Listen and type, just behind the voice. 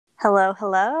Hello,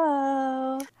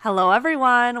 hello. Hello,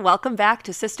 everyone. Welcome back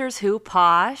to Sisters Who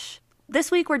Posh.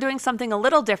 This week, we're doing something a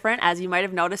little different, as you might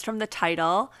have noticed from the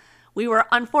title. We were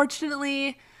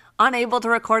unfortunately unable to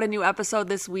record a new episode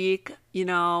this week.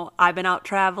 I've been out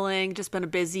traveling, just been a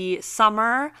busy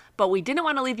summer, but we didn't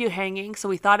want to leave you hanging, so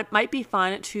we thought it might be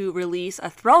fun to release a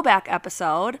throwback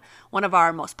episode, one of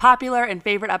our most popular and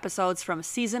favorite episodes from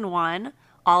season 1,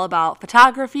 all about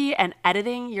photography and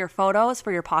editing your photos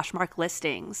for your Poshmark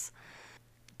listings.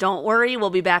 Don't worry,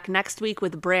 we'll be back next week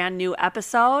with a brand new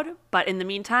episode. But in the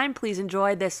meantime, please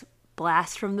enjoy this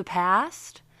blast from the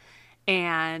past.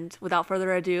 And without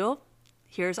further ado,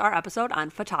 here's our episode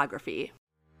on photography.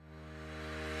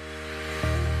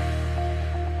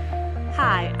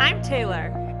 Hi, I'm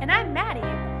Taylor. And I'm Maddie.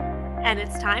 And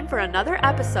it's time for another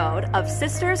episode of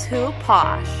Sisters Who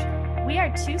Posh. We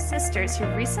are two sisters who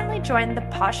recently joined the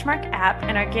Poshmark app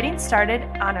and are getting started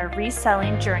on our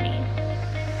reselling journey.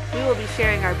 We will be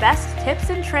sharing our best tips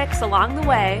and tricks along the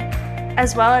way,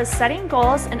 as well as setting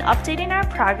goals and updating our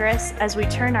progress as we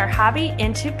turn our hobby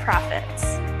into profits.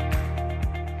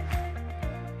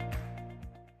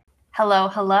 Hello,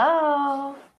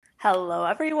 hello. Hello,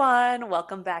 everyone.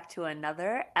 Welcome back to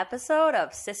another episode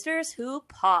of Sisters Who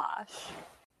Posh.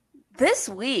 This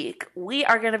week, we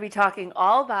are going to be talking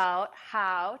all about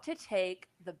how to take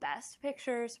the best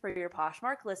pictures for your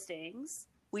Poshmark listings.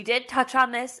 We did touch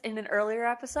on this in an earlier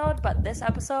episode, but this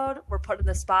episode, we're putting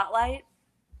the spotlight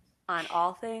on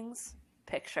all things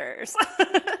pictures.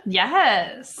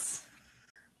 Yes.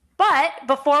 But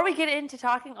before we get into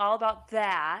talking all about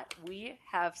that, we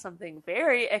have something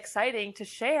very exciting to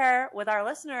share with our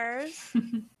listeners.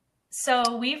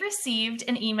 So we received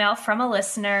an email from a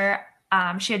listener.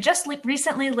 She had just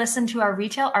recently listened to our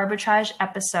retail arbitrage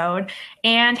episode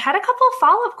and had a couple of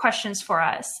follow-up questions for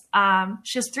us.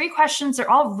 She has 3 questions. They're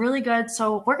all really good.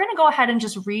 So we're going to go ahead and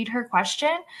just read her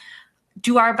question,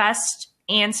 do our best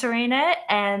answering it,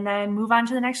 and then move on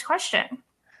to the next question.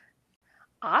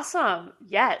 Awesome.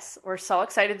 Yes, we're so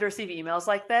excited to receive emails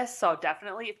like this. So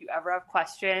definitely, if you ever have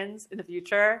questions in the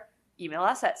future, email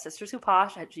us at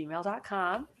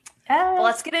sisterswhoposh@gmail.com. Yes. Well,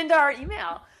 let's get into our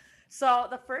email. So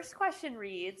the first question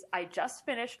reads, I just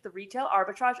finished the retail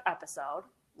arbitrage episode,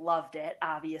 loved it,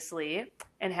 obviously,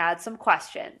 and had some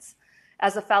questions.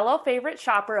 As a fellow favorite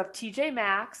shopper of TJ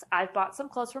Maxx, I've bought some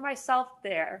clothes for myself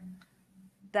there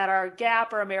that are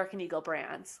Gap or American Eagle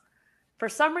brands. For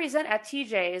some reason at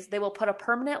TJ's, they will put a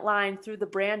permanent line through the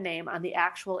brand name on the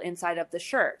actual inside of the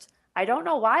shirt. I don't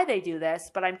know why they do this,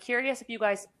 but I'm curious if you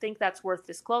guys think that's worth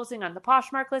disclosing on the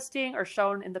Poshmark listing or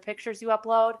shown in the pictures you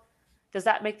upload. Does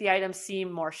that make the item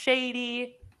seem more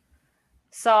shady?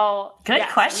 So, good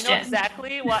question. We know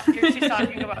exactly what she's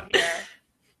talking about here.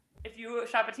 If you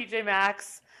shop at TJ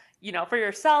Maxx, for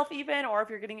yourself even, or if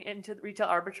you're getting into retail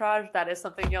arbitrage, that is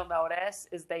something you'll notice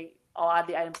is a lot of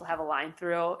the items will have a line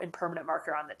through and permanent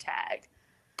marker on the tag.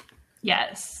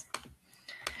 Yes.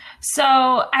 So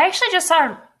I actually just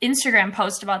saw an Instagram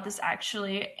post about this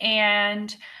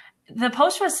and the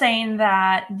post was saying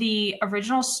that the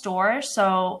original store,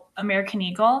 so American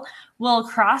Eagle, will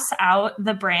cross out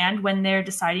the brand when they're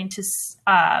deciding to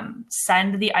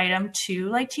send the item to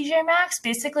like TJ Maxx,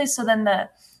 basically. So then the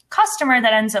customer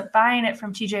that ends up buying it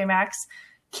from TJ Maxx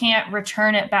can't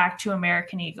return it back to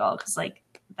American Eagle because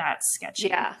that's sketchy.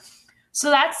 Yeah. So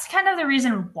that's kind of the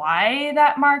reason why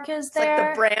that mark is there. It's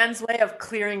like the brand's way of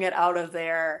clearing it out of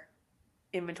their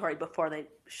inventory before they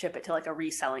ship it to a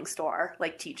reselling store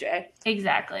like TJ.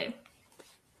 Exactly.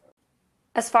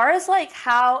 As far as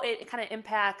how it kind of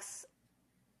impacts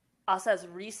us as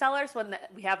resellers when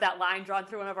we have that line drawn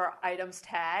through one of our items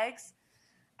tags,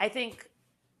 I think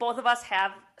both of us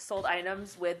have sold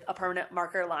items with a permanent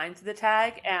marker line through the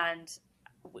tag, and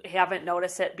we haven't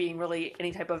noticed it being really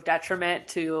any type of detriment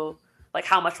to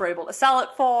how much we're able to sell it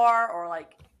for, or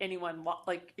anyone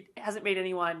it hasn't made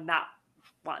anyone not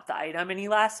want the item any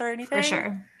less or anything. For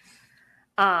sure.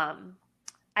 I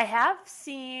have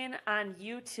seen on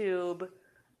YouTube,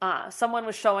 someone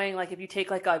was showing if you take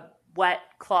a wet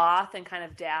cloth and kind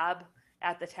of dab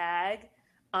at the tag,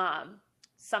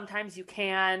 sometimes you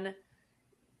can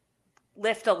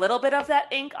lift a little bit of that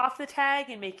ink off the tag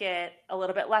and make it a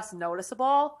little bit less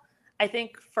noticeable. I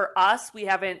think for us, we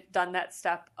haven't done that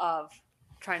step of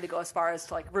trying to go as far as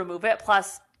to remove it.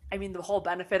 Plus, the whole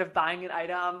benefit of buying an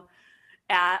item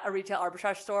at a retail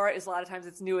arbitrage store is a lot of times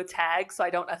it's new with tags, so I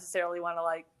don't necessarily want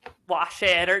to wash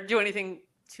it or do anything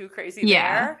too crazy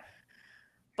there.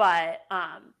 But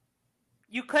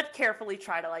you could carefully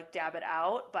try to dab it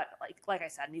out, but like I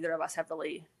said, neither of us have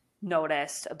really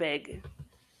noticed a big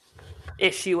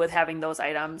issue with having those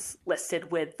items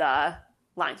listed with the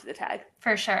line through the tag.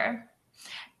 For sure.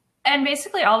 And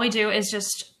basically all we do is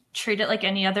just treat it like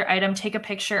any other item. Take a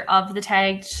picture of the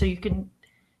tag so you can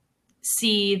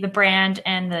see the brand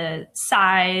and the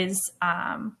size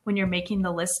when you're making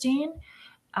the listing.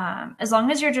 As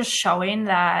long as you're just showing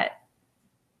that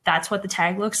that's what the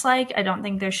tag looks like, I don't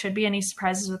think there should be any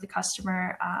surprises with the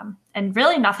customer. And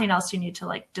really nothing else you need to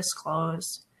like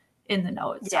disclose in the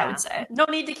notes, I would say. No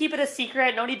need to keep it a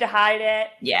secret. No need to hide it.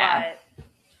 Yeah. But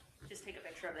just take a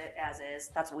picture of it as is.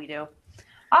 That's what we do.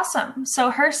 Awesome. So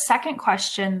her second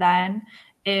question then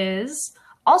is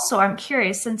also, I'm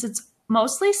curious, since it's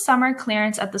mostly summer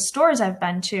clearance at the stores I've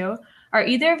been to, are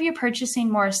either of you purchasing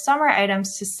more summer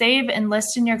items to save and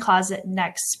list in your closet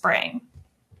next spring?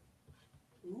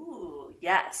 Ooh,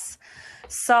 yes.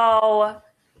 So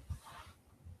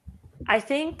I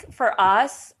think for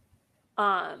us,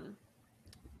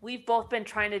 we've both been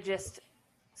trying to just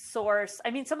source.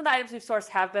 I mean, some of the items we've sourced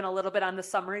have been a little bit on the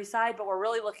summery side, but we're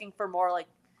really looking for more like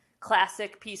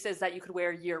classic pieces that you could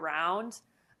wear year round.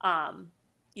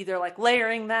 Either like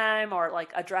layering them or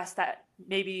like a dress that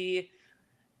maybe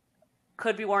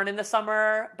could be worn in the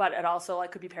summer, but it also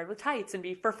like could be paired with tights and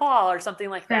be for fall or something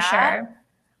like that. For sure.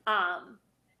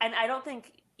 And I don't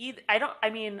think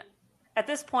at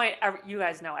this point, you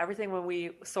guys know everything. When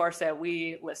we source it,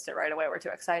 we list it right away. We're too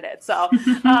excited. So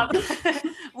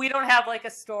we don't have like a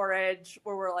storage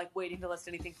where we're like waiting to list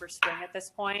anything for spring at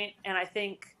this point. And I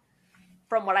think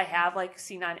from what I have like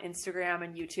seen on Instagram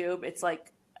and YouTube, it's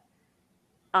like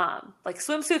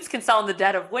swimsuits can sell in the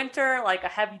dead of winter, like a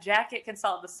heavy jacket can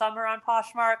sell in the summer on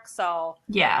Poshmark. So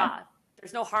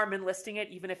there's no harm in listing it,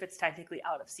 even if it's technically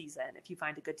out of season, if you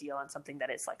find a good deal on something that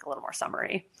is like a little more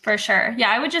summery. For sure. Yeah,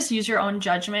 I would just use your own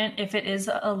judgment if it is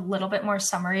a little bit more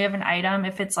summery of an item.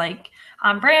 If it's like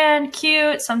on brand,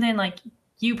 cute, something like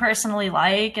you personally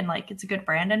like and like it's a good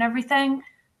brand and everything,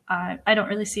 I don't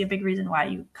really see a big reason why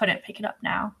you couldn't pick it up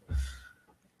now.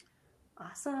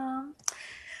 Awesome.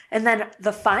 And then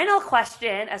the final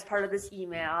question as part of this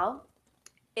email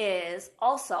is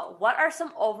also, what are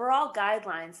some overall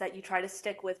guidelines that you try to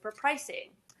stick with for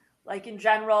pricing? Like in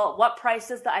general, what price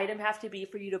does the item have to be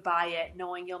for you to buy it,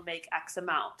 knowing you'll make X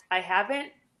amount? I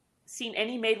haven't seen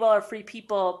any Madewell or Free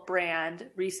People brand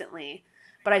recently,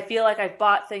 but I feel like I've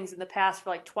bought things in the past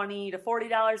for like $20 to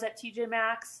 $40 at TJ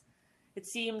Maxx. It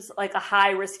seems like a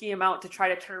high risky amount to try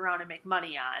to turn around and make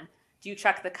money on. Do you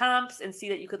check the comps and see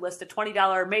that you could list a $20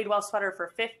 Madewell sweater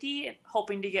for $50,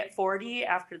 hoping to get $40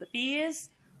 after the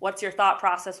fees? What's your thought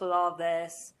process with all of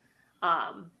this?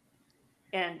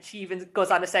 And she even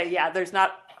goes on to say, yeah, there's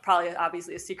not probably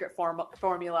obviously a secret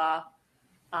formula,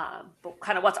 but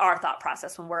kind of what's our thought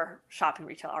process when we're shopping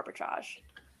retail arbitrage?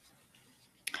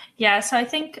 Yeah, so I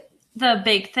think the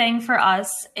big thing for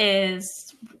us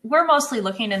is we're mostly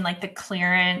looking in like the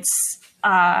clearance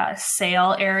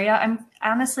sale area. I'm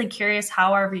honestly curious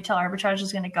how our retail arbitrage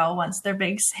is going to go once their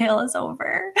big sale is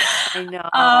over. I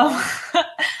know.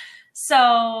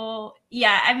 So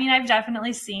yeah, I mean, I've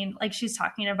definitely seen, like she's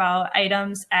talking about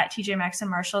items at TJ Maxx and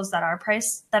Marshalls that are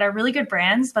priced, that are really good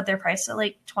brands, but they're priced at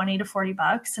like $20 to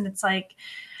 $40. And it's like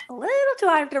a little too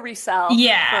high to resell.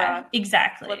 Yeah,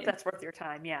 exactly. Flip that's worth your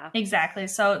time. Yeah, exactly.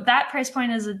 So that price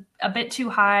point is a bit too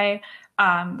high,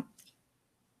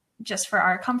 just for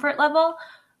our comfort level.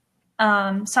 So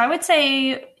I would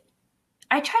say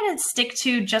I try to stick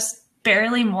to just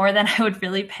barely more than I would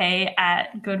really pay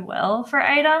at Goodwill for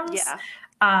items.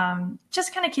 Yeah.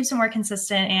 Just kind of keeps it more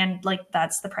consistent, and like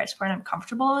that's the price point I'm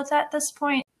comfortable with at this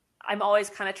point. I'm always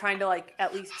kind of trying to like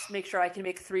at least make sure I can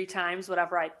make 3 times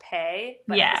whatever I pay,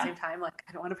 but at the same time, like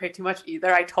I don't want to pay too much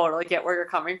either. I totally get where you're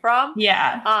coming from.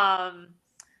 Yeah.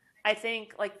 I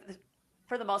think like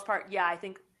for the most part, yeah, I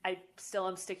think I still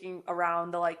am sticking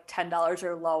around the like $10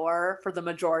 or lower for the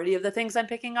majority of the things I'm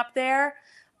picking up there.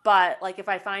 But like if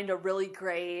I find a really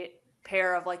great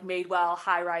pair of like Madewell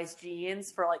high-rise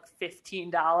jeans for like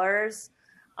 $15,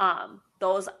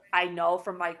 those I know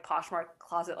from my Poshmark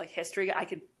closet like history, I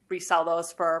could resell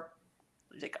those for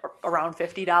like around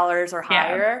 $50 or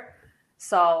higher. Yeah.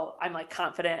 So I'm like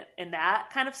confident in that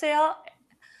kind of sale.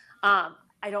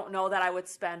 I don't know that I would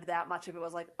spend that much if it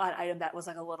was like an item that was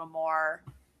like a little more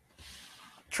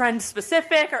trend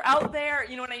specific or out there.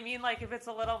 You know what I mean? Like if it's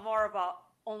a little more about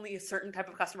only a certain type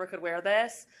of customer could wear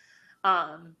this,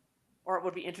 or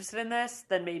would be interested in this,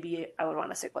 then maybe I would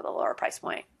want to stick with a lower price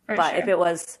point. But if it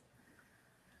was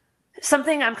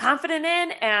something I'm confident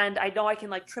in and I know I can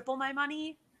like triple my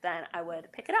money, then I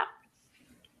would pick it up.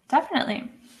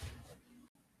 Definitely.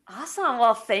 Awesome.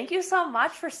 Well, thank you so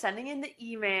much for sending in the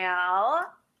email.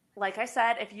 like I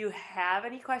said, if you have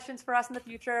any questions for us in the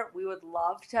future, we would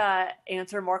love to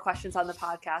answer more questions on the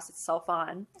podcast. It's so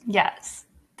fun. Yes,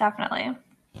 definitely.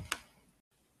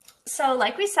 So,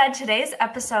 like we said, today's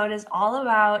episode is all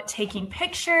about taking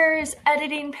pictures,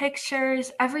 editing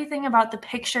pictures, everything about the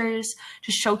pictures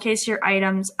to showcase your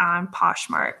items on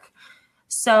Poshmark.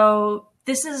 So,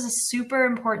 this is a super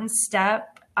important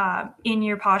step in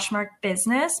your Poshmark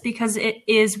business because it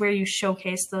is where you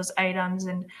showcase those items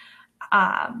and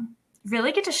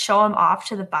really get to show them off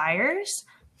to the buyers.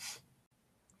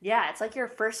 Yeah, it's like your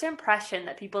first impression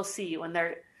that people see when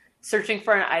they're searching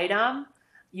for an item.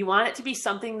 You want it to be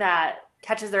something that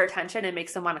catches their attention and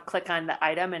makes them want to click on the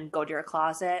item and go to your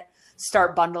closet,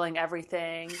 start bundling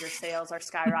everything. Your sales are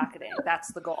skyrocketing.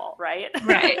 That's the goal, right?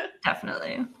 Right,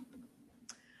 definitely.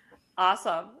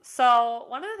 Awesome. So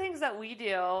one of the things that we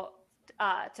do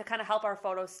to kind of help our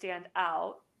photos stand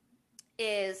out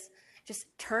is just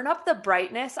turn up the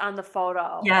brightness on the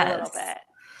photo a little bit.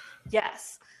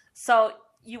 Yes. So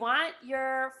you want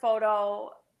your photo,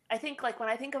 I think like when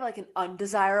I think of like an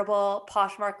undesirable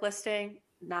Poshmark listing,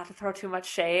 not to throw too much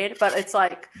shade, but it's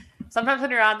like sometimes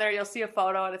when you're on there, you'll see a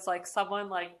photo and it's like someone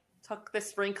like took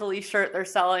this wrinkly shirt they're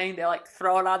selling, they like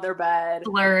throw it on their bed.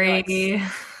 Blurry.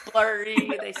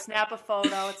 They snap a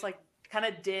photo. It's like kind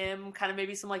of dim, kind of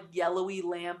maybe some like yellowy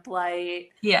lamplight.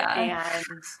 Yeah.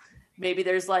 And maybe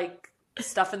there's like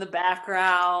stuff in the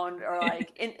background or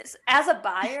like, as a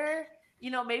buyer, you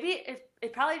know, maybe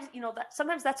it probably, you know, that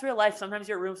sometimes that's real life. Sometimes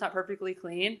your room's not perfectly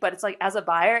clean, but it's like, as a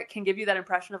buyer, it can give you that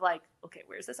impression of like, okay,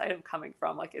 where's this item coming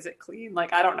from? Like, is it clean?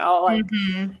 Like, I don't know. Like,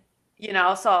 you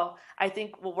know, so I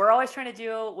think what we're always trying to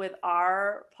do with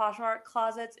our Poshmark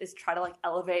closets is try to like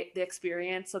elevate the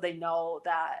experience so they know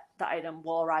that the item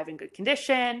will arrive in good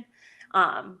condition.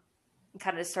 And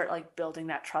kind of start like building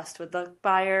that trust with the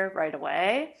buyer right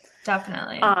away.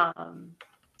 Definitely.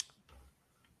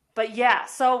 But yeah,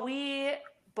 so we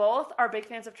both are big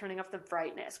fans of turning up the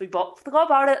brightness. We both go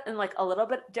about it in like a little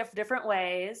bit different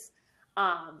ways.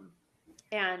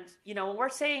 And, you know, when we're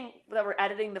saying that we're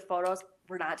editing the photos,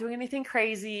 we're not doing anything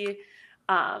crazy.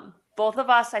 Both of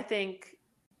us, I think,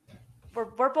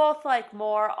 we're both like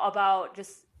more about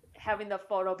just having the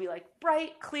photo be like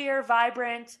bright, clear,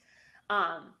 vibrant.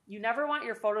 You never want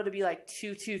your photo to be like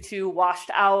too washed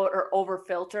out or over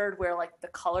filtered where like the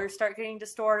colors start getting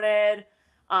distorted.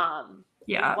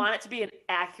 You want it to be an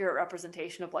accurate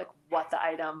representation of like what the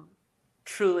item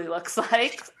truly looks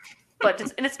like, but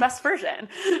just in its best version.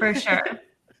 For sure.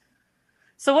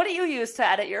 So what do you use to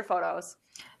edit your photos?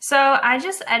 So I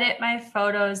just edit my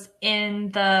photos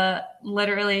in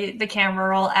literally the Camera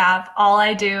Roll app. All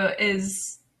I do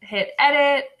is hit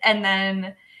edit and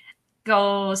then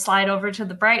go slide over to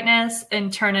the brightness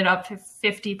and turn it up to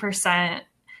 50%,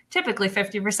 typically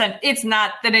 50%. It's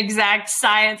not an exact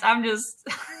science. I'm just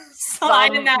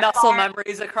sliding that muscle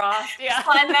memories across. Yeah.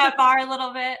 Sliding that bar a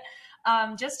little bit.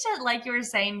 Just to, like you were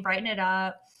saying, brighten it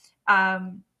up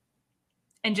and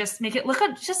just make it look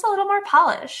just a little more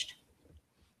polished.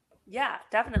 Yeah,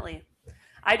 definitely.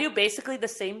 I do basically the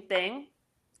same thing.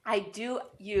 I do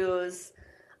use...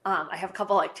 I have a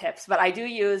couple like tips, but I do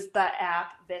use the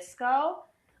app VSCO,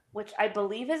 which I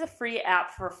believe is a free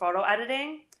app for photo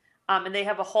editing. And they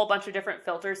have a whole bunch of different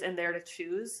filters in there to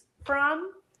choose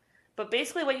from. But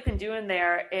basically what you can do in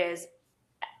there is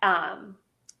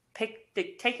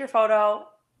take your photo,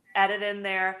 edit in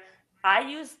there. I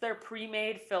use their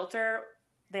pre-made filter.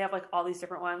 They have like all these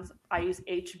different ones. I use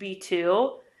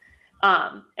HB2.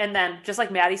 And then just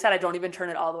like Maddie said, I don't even turn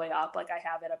it all the way up. Like I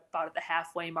have it about at the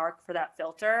halfway mark for that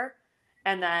filter.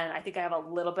 And then I think I have a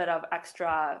little bit of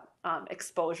extra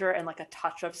exposure and like a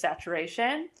touch of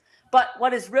saturation. But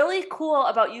what is really cool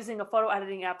about using a photo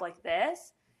editing app like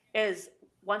this is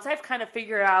once I've kind of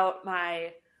figured out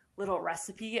my little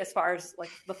recipe as far as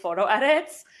like the photo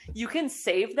edits, you can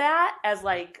save that as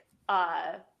like,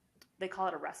 they call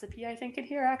it a recipe, I think, in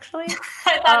here, actually.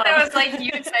 I thought that was like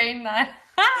you saying that.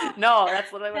 No,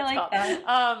 that's literally what it's called.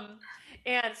 That.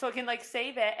 And so I can like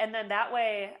save it. And then that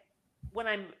way, when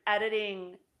I'm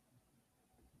editing,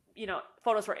 you know,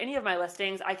 photos for any of my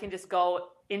listings, I can just go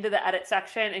into the edit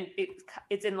section and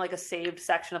it's in like a saved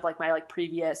section of like my like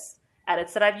previous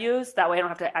edits that I've used. That way I don't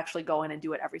have to actually go in and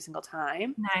do it every single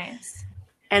time. Nice.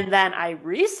 And then I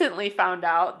recently found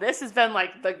out this has been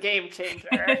like the game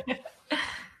changer.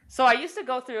 So I used to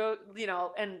go through, you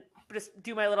know, and just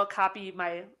do my little copy,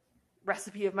 my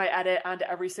recipe of my edit onto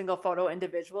every single photo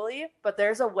individually. But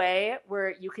there's a way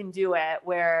where you can do it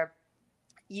where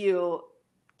you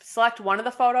select one of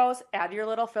the photos, add your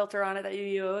little filter on it that you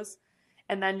use,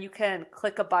 and then you can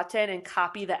click a button and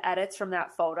copy the edits from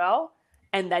that photo.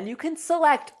 And then you can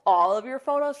select all of your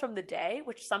photos from the day,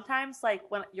 which sometimes, like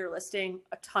when you're listing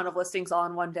a ton of listings all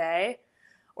in one day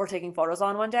or taking photos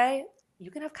all in one day, you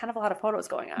can have kind of a lot of photos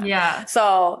going on. Yeah.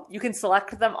 So you can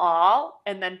select them all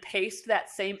and then paste that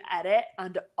same edit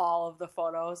onto all of the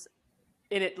photos.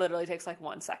 And it literally takes like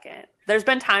 1 second. There's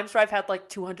been times where I've had like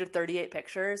 238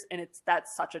 pictures, and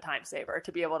that's such a time saver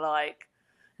to be able to like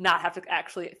not have to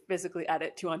actually physically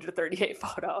edit 238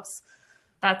 photos.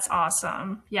 That's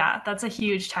awesome. Yeah, that's a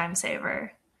huge time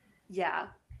saver. Yeah.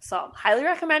 So highly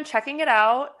recommend checking it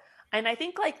out. And I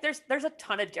think like there's a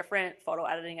ton of different photo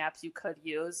editing apps you could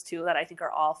use too that I think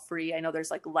are all free. I know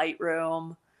there's like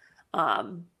Lightroom.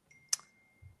 I'm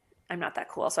not that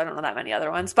cool, so I don't know that many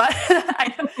other ones, but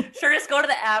I'm sure just go to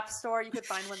the app store. You could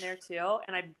find one there too.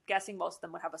 And I'm guessing most of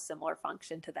them would have a similar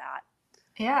function to that.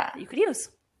 Yeah. You could use.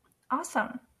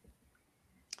 Awesome.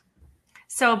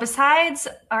 So besides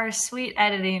our sweet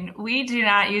editing, we do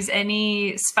not use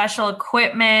any special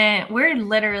equipment. We're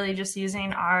literally just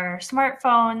using our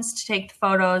smartphones to take the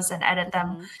photos and edit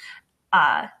them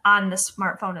on the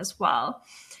smartphone as well.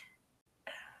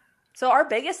 So our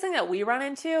biggest thing that we run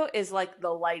into is like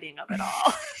the lighting of it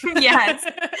all. Yes,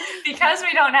 because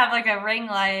we don't have like a ring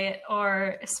light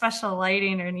or special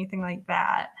lighting or anything like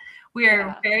that. We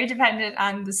are very dependent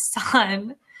on the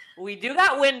sun. We do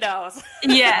got windows.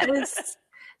 Yes.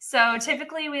 So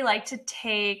typically we like to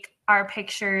take our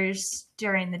pictures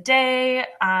during the day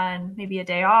on maybe a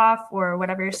day off or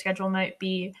whatever your schedule might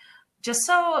be, just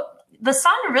so the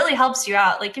sun really helps you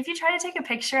out. Like if you try to take a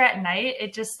picture at night,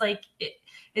 it just like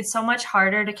it's so much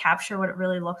harder to capture what it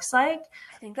really looks like.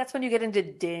 I think that's when you get into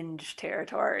dinge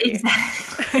territory.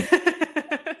 Exactly.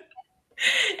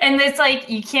 And it's like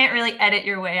you can't really edit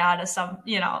your way out of some,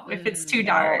 if it's too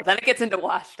dark. Then it gets into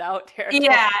washed out territory.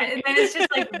 Yeah, and then it's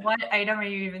just like, what item are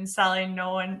you even selling?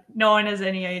 No one has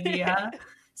any idea.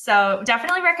 So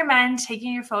definitely recommend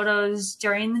taking your photos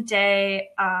during the day.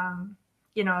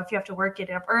 If you have to work,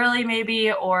 get up early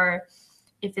maybe, or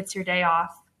if it's your day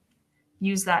off,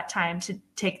 use that time to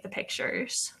take the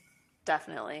pictures.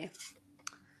 Definitely.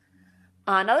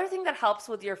 Another thing that helps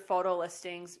with your photo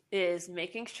listings is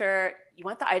making sure you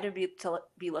want the item to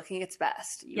be looking its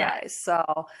best, you guys.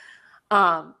 So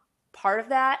part of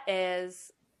that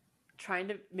is trying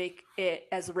to make it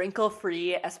as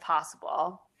wrinkle-free as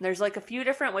possible. There's like a few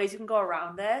different ways you can go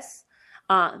around this.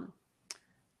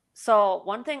 So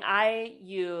one thing I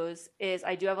use is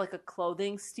I do have like a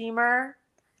clothing steamer.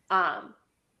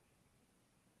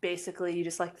 Basically you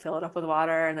just like fill it up with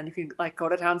water and then you can like go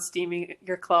to town steaming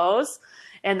your clothes,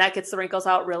 and that gets the wrinkles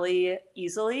out really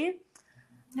easily.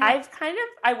 Yeah.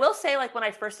 I will say, like when I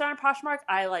first started on Poshmark,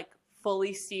 I like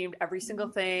fully steamed every single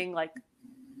thing like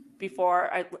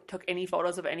before I took any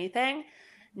photos of anything.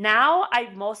 Now I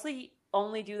mostly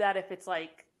only do that if it's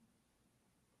like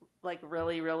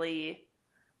really, really,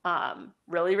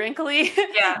 really wrinkly.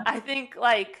 Yeah. I think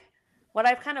like what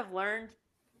I've kind of learned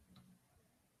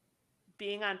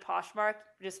being on Poshmark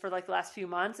just for like the last few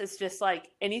months is just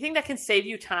like anything that can save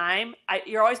you time.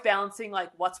 You're always balancing like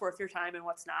what's worth your time and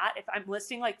what's not. If I'm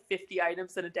listing like 50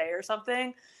 items in a day or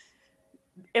something,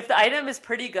 if the item is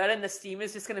pretty good and the steam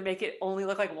is just going to make it only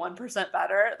look like 1%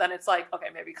 better, then it's like, okay,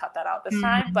 maybe cut that out this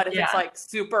time. But if it's like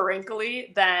super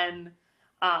wrinkly, then,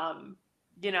 then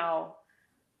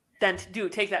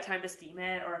take that time to steam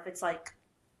it. Or if it's like,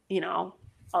 a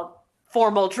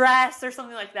formal dress or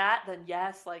something like that, then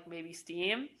yes, like maybe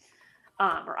steam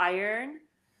or iron.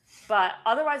 But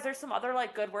otherwise there's some other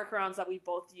like good workarounds that we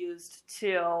both used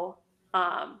too.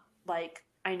 Like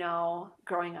I know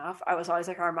growing up I was always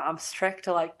like our mom's trick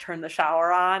to like turn the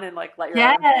shower on and like let your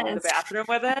mom go in the bathroom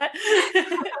with it.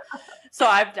 So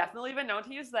I've definitely been known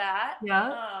to use that.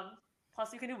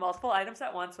 Plus you can do multiple items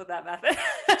at once with that method.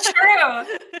 True.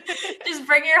 Just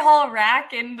bring your whole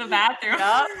rack in the bathroom.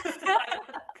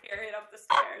 Carry it up the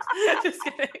stairs. Just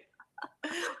kidding.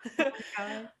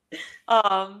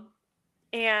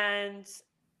 And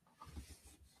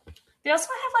they also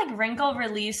have like wrinkle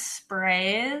release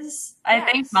sprays. I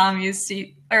think mom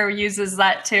uses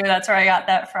that too. That's where I got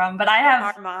that from. But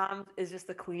our mom is just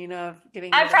the queen of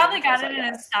getting. I probably got it in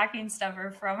a stocking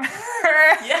stuffer from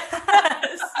her.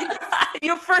 Yes,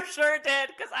 you for sure did,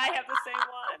 because I have the same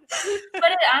one.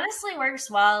 But it honestly works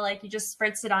well. Like you just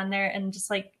spritz it on there and just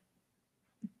like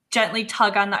gently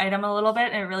tug on the item a little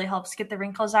bit, and it really helps get the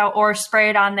wrinkles out. Or spray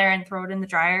it on there and throw it in the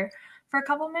dryer for a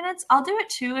couple minutes. I'll do it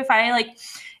too if I like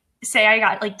say I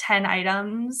got like 10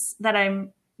 items that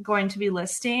I'm going to be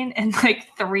listing and like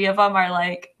 3 of them are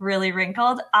like really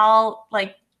wrinkled. I'll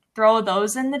like throw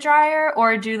those in the dryer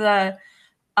or do the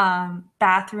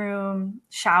bathroom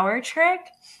shower trick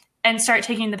and start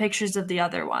taking the pictures of the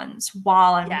other ones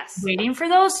while I'm waiting for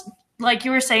those. Like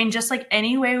you were saying, just like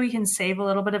any way we can save a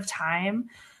little bit of time.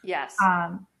 Yes.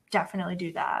 Definitely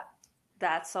do that.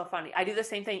 That's so funny. I do the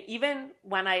same thing. Even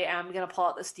when I am going to pull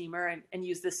out the steamer and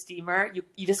use the steamer,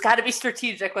 you just got to be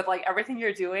strategic with like everything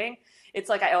you're doing. It's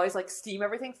like I always like steam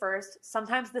everything first.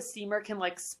 Sometimes the steamer can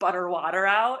like sputter water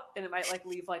out and it might like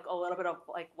leave like a little bit of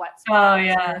like wet spot on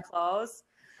your clothes.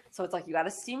 So it's like you got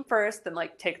to steam first, then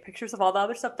like take pictures of all the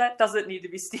other stuff that doesn't need to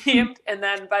be steamed. And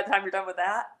then by the time you're done with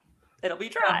that, it'll be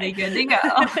dry. It'll be good to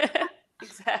go.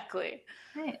 Exactly.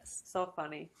 Nice. So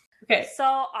funny. Okay. So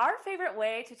our favorite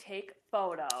way to take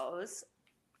photos,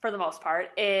 for the most part,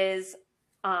 is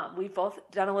we've both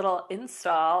done a little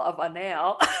install of a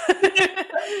nail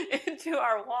into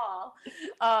our wall.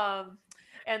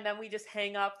 And then we just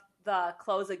hang up the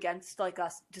clothes against like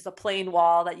just a plain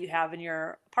wall that you have in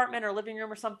your apartment or living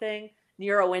room or something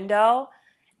near a window.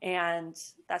 And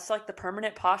that's like the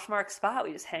permanent Poshmark spot.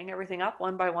 We just hang everything up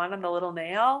one by one on the little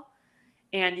nail.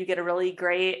 And you get a really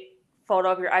great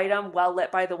photo of your item well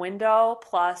lit by the window,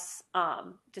 plus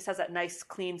just has that nice,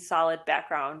 clean, solid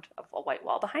background of a white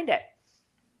wall behind it.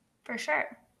 For sure.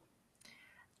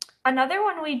 Another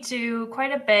one we do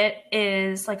quite a bit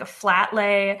is like a flat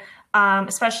lay,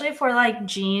 especially for like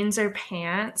jeans or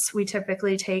pants. We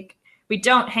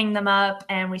don't hang them up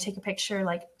and we take a picture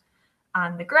like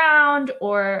on the ground,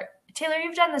 or Taylor,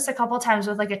 you've done this a couple times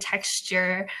with like a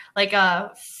texture, like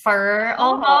a fur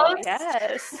almost. Oh,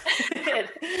 yes.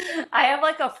 I have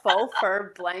like a faux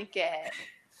fur blanket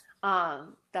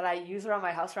that I use around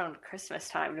my house around Christmas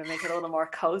time to make it a little more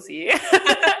cozy. But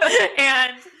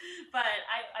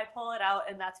I pull it out,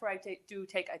 and that's where I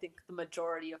take, I think the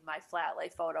majority of my flat lay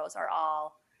photos are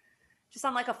all just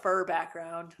on like a fur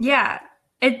background. Yeah.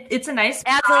 It's a nice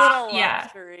adds a little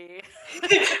luxury.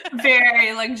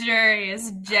 Very luxurious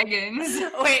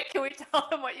jeggings. Wait, can we tell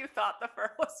them what you thought the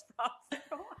fur was from?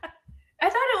 I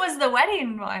thought it was the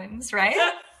wedding ones, right?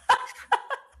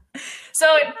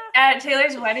 So at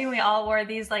Taylor's wedding, we all wore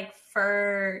these like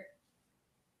fur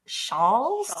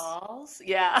shawls.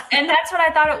 Yeah. And that's what I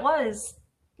thought it was.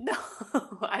 No,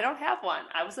 I don't have one.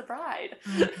 I was a bride.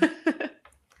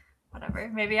 Whatever.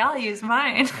 Maybe I'll use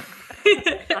mine.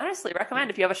 Honestly, recommend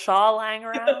if you have a shawl lying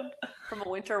around from a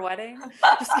winter wedding.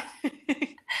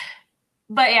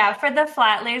 But yeah, for the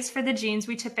flat lays for the jeans,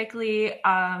 we typically,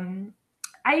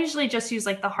 I usually just use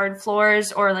like the hard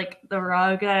floors or like the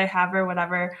rug that I have or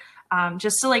whatever,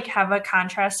 just to like have a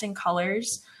contrast in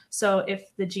colors. So if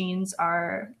the jeans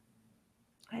are,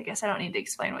 I guess I don't need to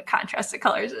explain what contrast of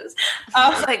colors is.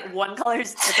 Like one color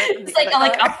is different than the other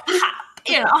like a pop.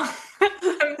 You know,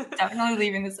 I'm definitely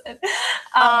leaving this in.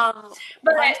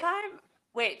 But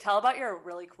tell about your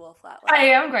really cool flat lay. I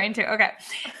am going to. Okay.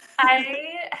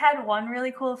 I had one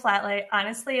really cool flat lay.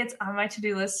 Honestly, it's on my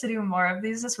to-do list to do more of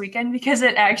these this weekend because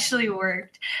it actually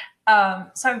worked. So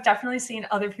I've definitely seen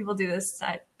other people do this.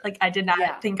 I did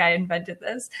not think I invented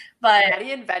this, but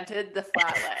Maddie invented the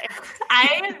flat lay.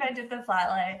 I invented the flat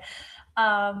lay,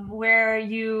 where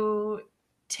you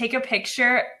take a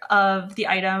picture of the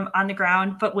item on the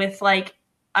ground, but with like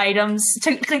items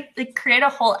to like create a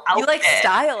whole outfit. You like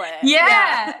style it.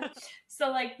 Yeah.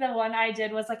 So like the one I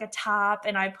did was like a top,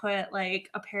 and I put like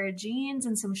a pair of jeans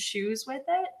and some shoes with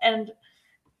it. And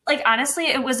like, honestly,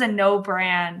 it was a no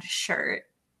brand shirt,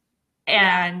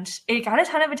 and it got a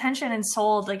ton of attention and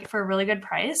sold like for a really good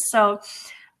price. So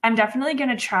I'm definitely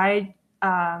going to try.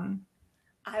 I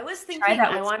was thinking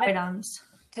I wanted items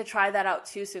to try that out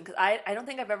too soon, because I don't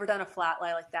think I've ever done a flat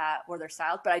lay like that where they're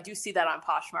styled, but I do see that on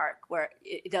Poshmark where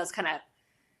it does kind of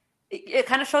it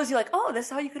kind of shows you like, oh, this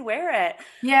is how you could wear it.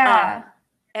 Yeah.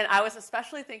 And I was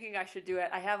especially thinking I should do it.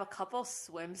 I have a couple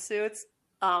swimsuits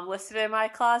listed in my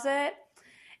closet,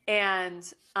 and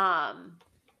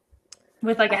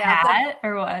with like a hat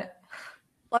or what?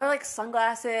 Or like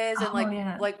sunglasses and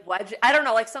like wedge. I don't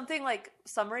know, like something like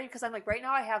summery, because I'm like right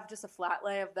now I have just a flat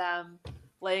lay of them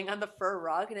laying on the fur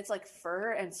rug, and it's like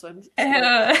fur and swim. It's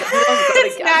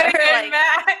not a good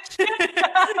match.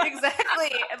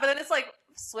 Exactly. But then it's like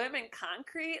swim and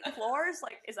concrete floors.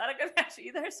 Like, is that a good match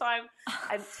either? So I'm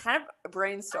kind of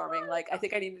brainstorming. Like, I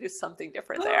think I need to do something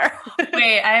different there.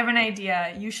 Wait, I have an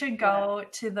idea. You should go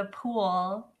to the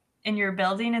pool in your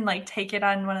building and like take it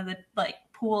on one of the like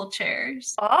pool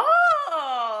chairs.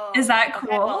 Oh, is that cool?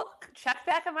 Okay, well, check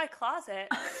back in my closet,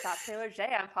 Shop Taylor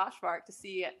J on Poshmark, to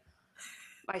see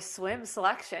my swim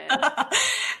selection.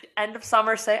 End of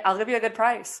summer sale. I'll give you a good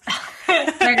price.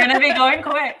 They're gonna be going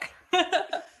quick.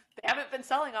 They haven't been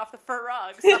selling off the fur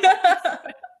rugs.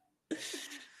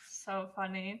 So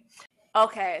funny.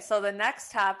 Okay, so the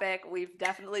next topic we've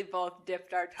definitely both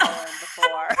dipped our toe in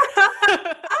before.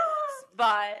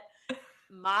 But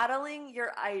modeling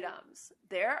your items.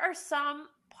 There are some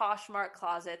Poshmark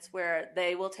closets where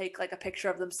they will take like a picture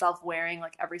of themselves wearing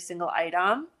like every single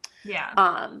item.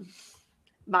 Yeah.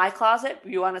 My closet,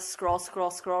 you want to scroll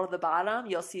to the bottom,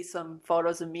 you'll see some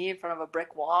photos of me in front of a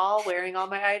brick wall wearing all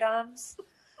my items.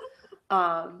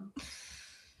 I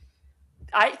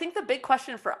think the big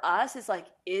question for us is like,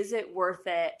 is it worth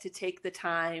it to take the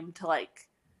time to like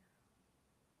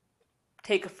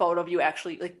take a photo of you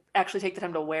actually take the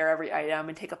time to wear every item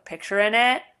and take a picture in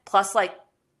it? Plus, like,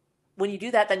 when you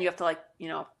do that, then you have to like,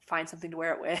 find something to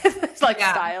wear it with, like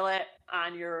style it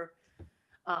on your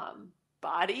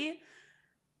body.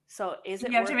 So is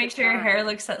it You have to make sure your hair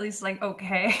looks at least like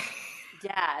okay.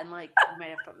 Yeah, and like you might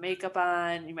have to put makeup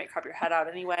on, you might crop your head out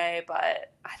anyway,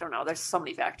 but I don't know. There's so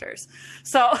many factors.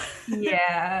 So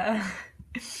yeah.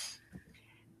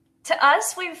 To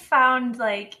us, we've found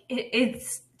like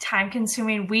it's time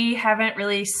consuming. We haven't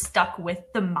really stuck with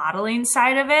the modeling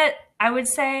side of it, I would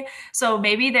say. So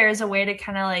maybe there's a way to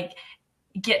kind of like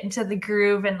get into the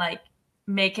groove and like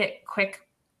make it quick.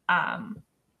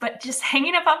 But just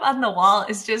hanging up on the wall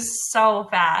is just so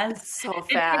fast. It's so fast.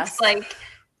 It takes like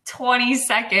 20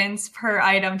 seconds per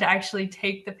item to actually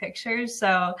take the picture.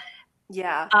 So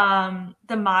yeah,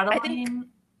 the modeling,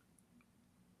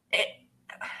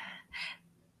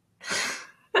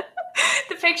 the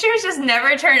pictures just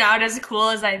never turn out as cool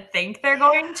as I think they're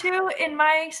going to, in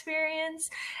my experience.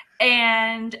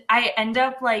 And I end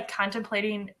up like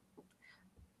contemplating,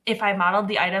 if I modeled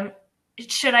the item,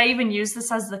 should I even use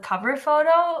this as the cover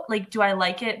photo? Like, do I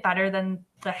like it better than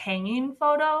the hanging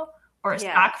photo or a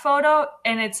stock photo?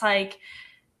 And it's like,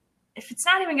 if it's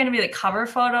not even going to be the cover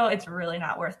photo, it's really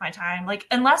not worth my time. Like,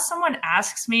 unless someone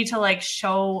asks me to like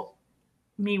show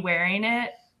me wearing it,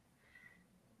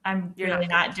 I'm really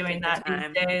not doing that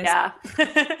these days. Yeah.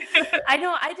 I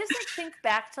know. I just like think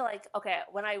back to like, okay,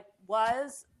 when I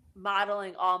was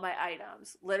modeling all my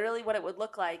items, literally what it would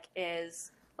look like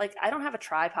is like, I don't have a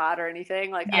tripod or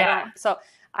anything. Like, I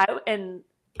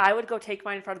would go take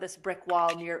mine in front of this brick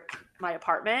wall near my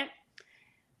apartment.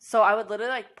 So I would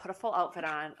literally like put a full outfit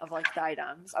on of like the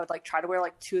items. I would like try to wear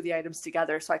like two of the items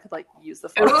together so I could like use the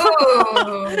photo.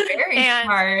 Ooh, very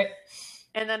smart.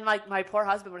 And then like my poor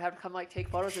husband would have to come like take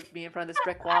photos of me in front of this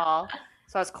brick wall.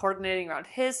 So I was coordinating around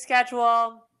his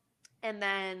schedule. And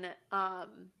then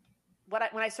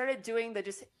when I started doing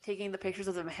just taking the pictures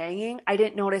of them hanging, I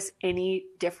didn't notice any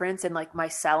difference in like my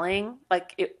selling.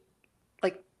 Like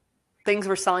things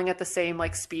were selling at the same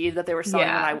like speed that they were selling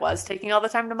when I was taking all the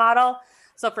time to model.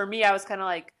 So for me, I was kind of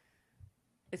like,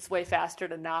 it's way faster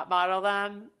to not model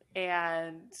them,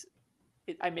 and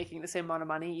I'm making the same amount of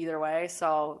money either way,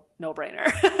 so no brainer.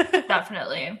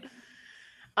 Definitely.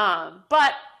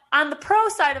 But on the pro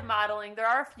side of modeling, there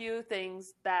are a few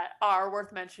things that are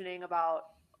worth mentioning about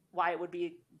why it would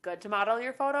be good to model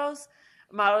your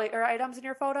items in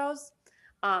your photos.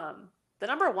 The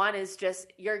number one is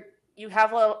just you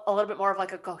have a little bit more of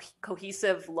like a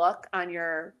cohesive look on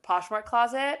your Poshmark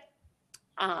closet.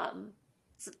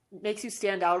 It makes you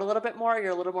stand out a little bit more.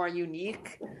 You're a little more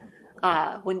unique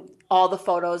when all the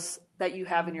photos that you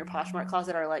have in your Poshmark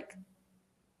closet are like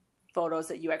photos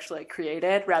that you actually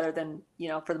created, rather than,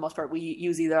 for the most part, we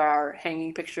use either our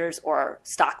hanging pictures or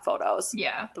stock photos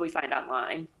that we find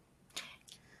online.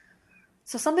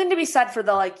 So something to be said for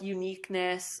the like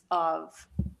uniqueness of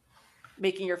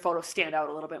making your photos stand out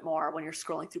a little bit more when you're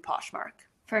scrolling through Poshmark.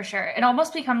 For sure. It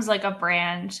almost becomes like a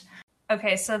brand.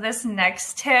 Okay, so this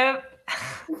next tip,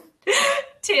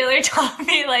 Taylor told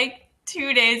me like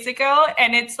 2 days ago,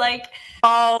 and it's like,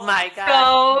 oh my god,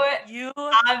 so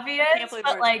obvious,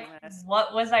 but like,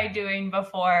 what was I doing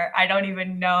before? I don't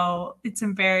even know. It's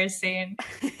embarrassing.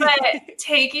 But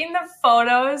taking the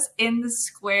photos in the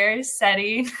square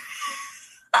setting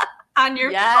on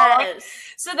your phone.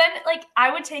 So then like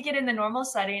I would take it in the normal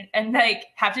setting and like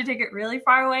have to take it really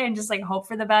far away and just like hope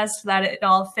for the best that it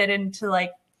all fit into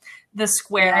like the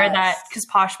square because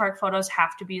Poshmark photos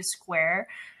have to be a square.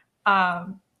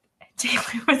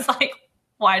 Taylor was like,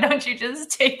 why don't you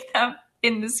just take them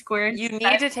in the square? You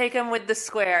need to take them with the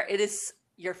square.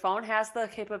 Your phone has the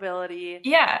capability.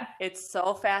 Yeah. It's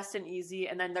so fast and easy.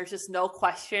 And then there's just no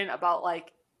question about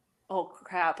like, oh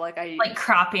crap, like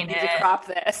cropping need it. to crop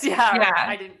this.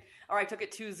 Yeah. Or I took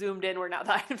it too zoomed in where now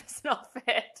the item does not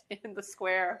fit in the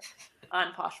square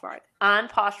on Poshmark. On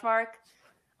Poshmark,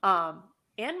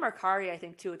 and Mercari, I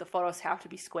think too, the photos have to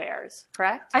be squares,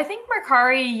 correct? I think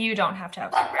Mercari, you don't have to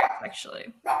have squares,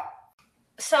 actually.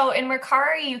 So in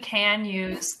Mercari, you can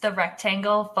use the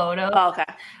rectangle photo, Oh, okay.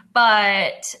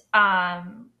 but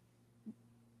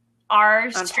our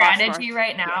On strategy Poshmark,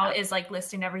 right now yeah. is like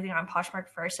listing everything on Poshmark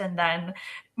first, and then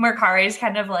Mercari is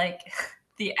kind of like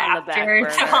the On the back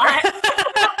afterthought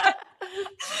burner.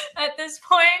 at this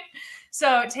point.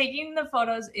 So taking the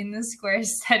photos in the square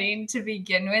setting to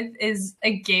begin with is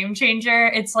a game changer.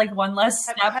 It's like one less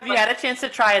step. Have you had a chance to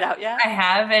try it out yet? I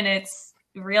have, and it's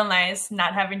real nice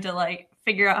not having to like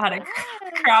figure out how to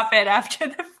Yes. crop it after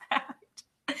the fact.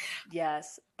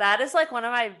 Yes, that is like one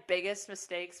of my biggest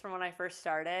mistakes from when I first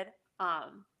started.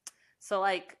 So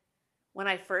like when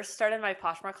I first started my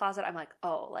Poshmark closet, I'm like,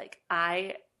 oh, like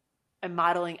I am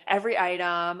modeling every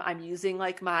item. I'm using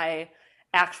like my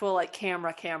actual like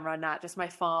camera, not just my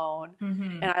phone.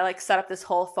 Mm-hmm. And I like set up this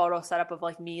whole photo setup of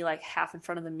like me like half in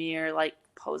front of the mirror, like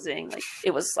posing. Like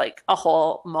it was like a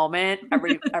whole moment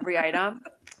every item.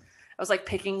 I was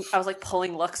like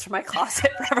pulling looks from my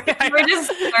closet for every item. We're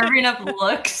just serving up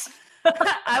looks.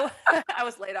 I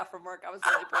was laid off from work. I was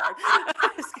really bored.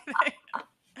 Just kidding.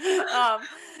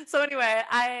 So anyway,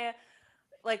 I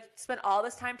like spent all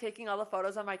this time taking all the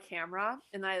photos on my camera,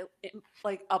 and I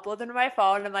like upload them to my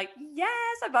phone. And I'm like,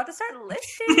 yes, I'm about to start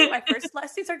listing. My first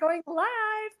listings are going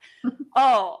live.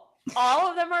 Oh, all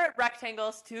of them are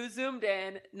rectangles, too zoomed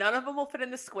in. None of them will fit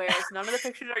in the squares. None of the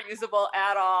pictures are usable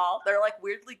at all. They're like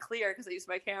weirdly clear because I used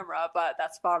my camera, but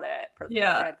that's about it. For what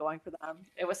I had going for them.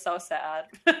 It was so sad.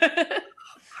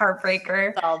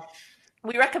 Heartbreaker. So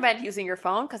we recommend using your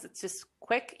phone because it's just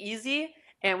quick, easy,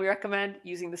 and we recommend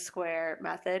using the square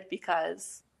method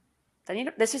because then you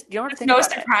don't have to think no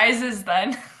about surprises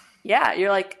then. Yeah, you're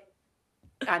like,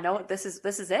 I know this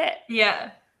is it.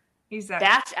 Yeah. Exactly.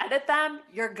 Batch edit them,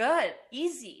 you're good.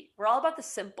 Easy. We're all about the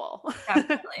simple.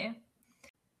 Definitely.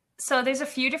 So there's a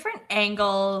few different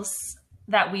angles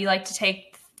that we like to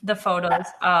take the photos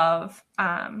of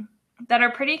that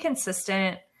are pretty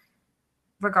consistent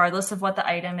regardless of what the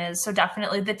item is. So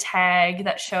definitely the tag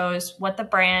that shows what the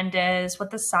brand is, what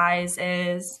the size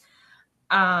is.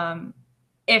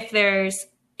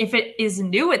 If it is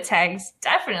new with tags,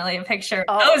 definitely a picture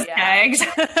of those tags.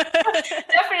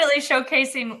 Definitely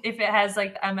showcasing if it has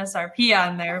like the MSRP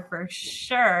on there for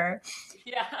sure.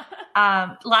 Yeah.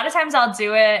 A lot of times I'll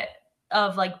do it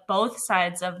of like both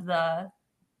sides of the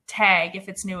tag if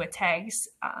it's new with tags,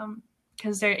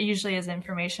 because there usually is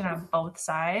information on both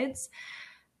sides.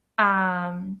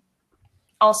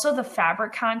 Also, the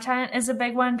fabric content is a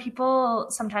big one. People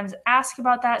sometimes ask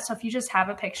about that. So if you just have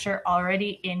a picture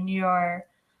already in your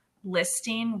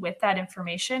listing with that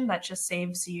information, that just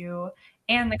saves you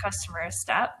and the customer a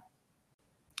step.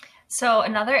 So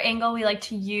another angle we like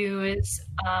to use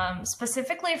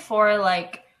specifically for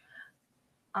like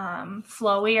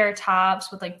flowier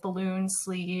tops with like balloon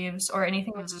sleeves or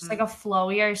anything that's just like a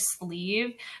flowier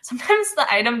sleeve. Sometimes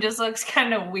the item just looks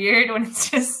kind of weird when it's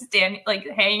just standing like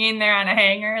hanging there on a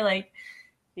hanger. Like,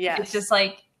 it just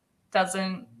like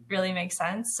doesn't really make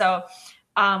sense. So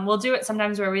we'll do it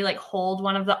sometimes where we like hold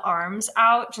one of the arms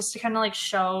out just to kind of like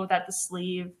show that the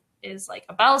sleeve is like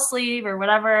a bell sleeve or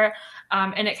whatever.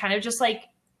 And it kind of just like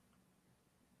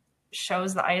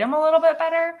shows the item a little bit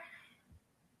better.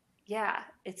 Yeah.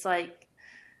 It's like,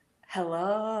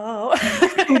 hello.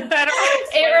 It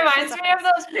reminds me of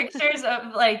those pictures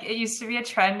of like, it used to be a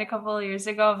trend a couple of years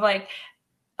ago of like,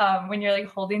 when you're like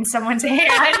holding someone's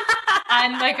hand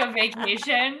on like a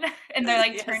vacation and they're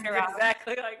like turned around.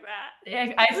 Exactly like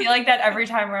that. I feel like that every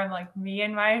time where I'm like, me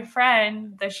and my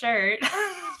friend, the shirt.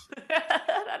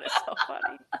 That is so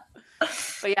funny.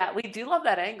 But yeah, we do love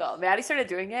that angle. Maddie started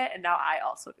doing it, and now I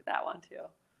also do that one too.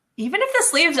 Even if the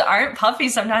sleeves aren't puffy,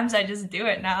 sometimes I just do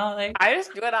it now. Like I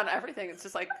just do it on everything. It's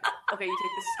just like, okay, you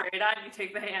take the straight on, you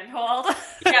take the handhold.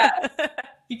 Yeah,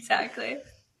 exactly.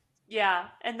 Yeah,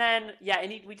 and then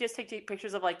we just take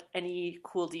pictures of like any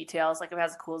cool details, like if it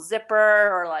has a cool zipper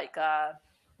or like I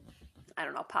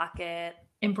don't know, pocket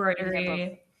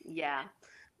embroidery. Yeah,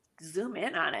 zoom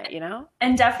in on it, you know.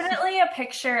 And definitely a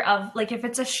picture of like if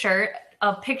it's a shirt,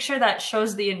 a picture that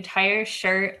shows the entire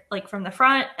shirt, like from the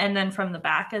front and then from the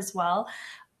back as well.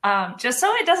 Just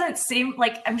so it doesn't seem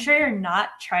like, I'm sure you're not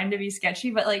trying to be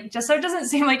sketchy, but like, just so it doesn't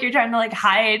seem like you're trying to like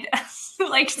hide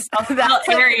like some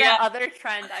area. That other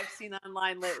trend I've seen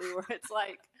online lately where it's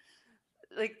like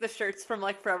the shirts from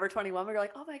like Forever 21 where you're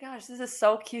like, oh my gosh, this is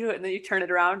so cute. And then you turn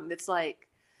it around and it's like,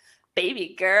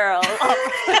 baby girl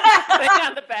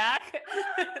on the back.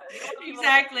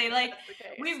 Exactly. Like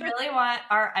we really want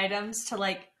our items to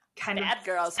like kind Bad of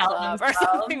girls club or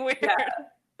something weird. Yeah.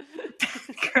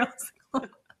 Girls club.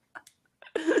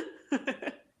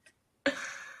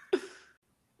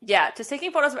 Yeah, just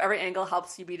taking photos of every angle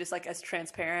helps you be just like as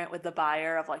transparent with the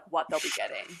buyer of like what they'll be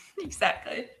getting.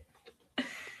 Exactly.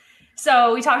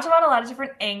 So we talked about a lot of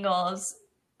different angles.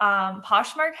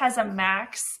 Poshmark has a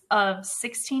max of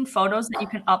 16 photos that you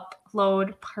can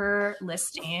upload per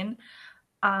listing.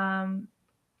 And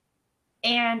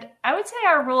I would say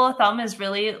our rule of thumb is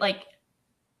really like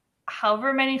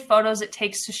however many photos it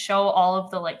takes to show all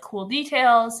of the like cool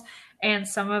details and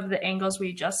some of the angles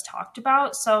we just talked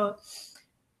about. So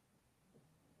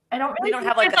I don't really We don't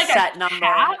have like a set number.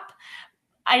 Cap.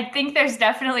 I think there's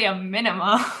definitely a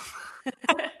minimum.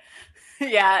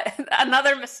 Yeah,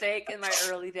 another mistake in my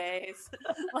early days.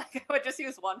 Like I would just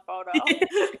use one photo.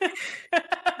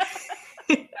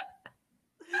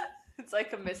 It's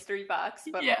like a mystery box,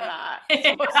 but not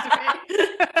supposed to be.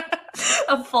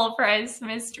 A full price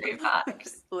mystery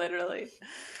box. Literally.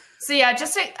 So yeah,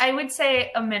 I would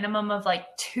say a minimum of like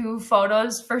 2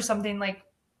 photos for something like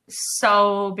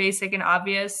so basic and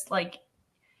obvious. Like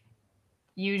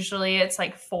usually it's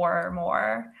like 4 or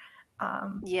more.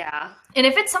 Yeah. And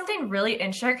if it's something really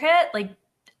intricate, like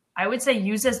I would say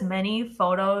use as many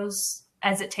photos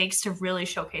as it takes to really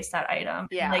showcase that item.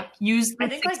 Yeah. Like use I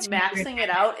think like maxing it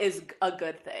out is a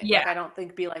good thing. Yeah. Like I don't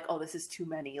think be like, oh, this is too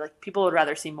many. Like people would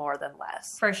rather see more than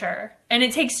less. For sure. And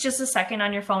it takes just a second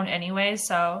on your phone anyway.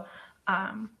 So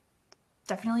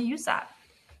definitely use that.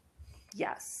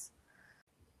 Yes.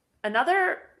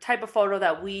 Another type of photo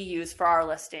that we use for our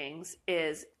listings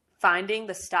is finding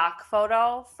the stock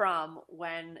photo from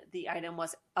when the item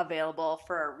was available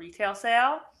for a retail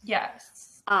sale.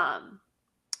 Yes.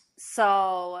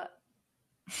 So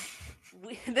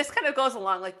this kind of goes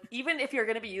along, like, even if you're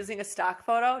going to be using a stock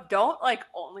photo, don't like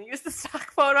only use the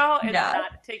stock photo and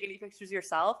not take any pictures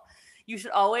yourself. You should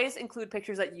always include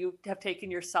pictures that you have taken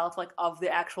yourself, like of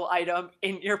the actual item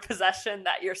in your possession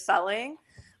that you're selling.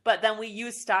 But then we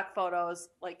use stock photos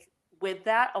like with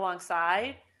that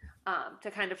alongside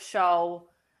to kind of show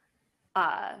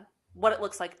what it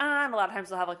looks like on. A lot of times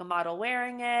they'll have like a model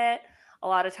wearing it. A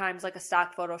lot of times like a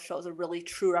stock photo shows a really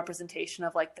true representation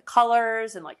of like the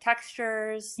colors and like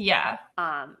textures. Yeah.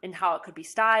 And how it could be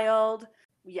styled.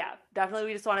 Yeah, definitely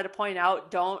we just wanted to point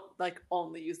out, don't like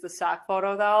only use the stock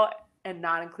photo though and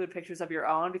not include pictures of your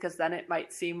own, because then it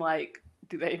might seem like,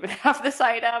 do they even have this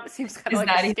item? It seems kind of like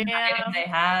not a even the item they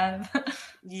have.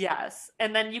 Yes.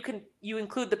 And then you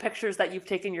include the pictures that you've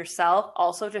taken yourself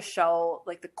also to show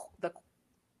like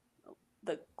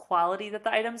the quality that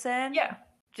the item's in. Yeah.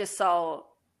 Just so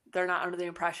they're not under the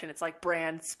impression it's like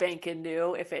brand spanking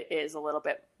new. If it is a little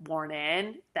bit worn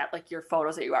in, that like your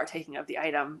photos that you are taking of the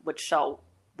item would show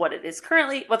what it is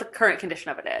currently, what the current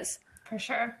condition of it is. For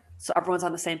sure. So everyone's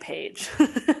on the same page.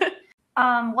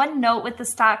 One note with the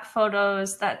stock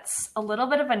photos that's a little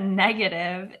bit of a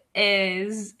negative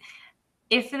is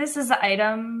if this is an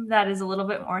item that is a little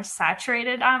bit more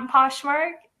saturated on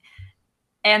Poshmark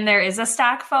and there is a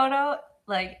stock photo,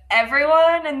 like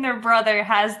everyone and their brother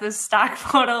has this stock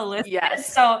photo listed.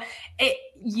 Yes. So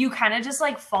you kind of just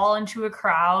like fall into a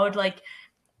crowd, like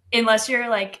unless you're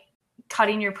like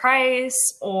cutting your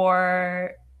price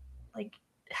or like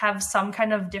have some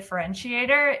kind of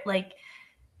differentiator, like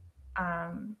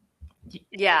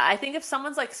yeah, I think if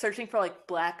someone's like searching for like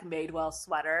black Madewell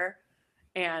sweater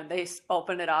and they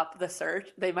open it up, the search,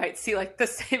 they might see like the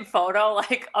same photo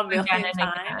like a million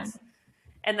times.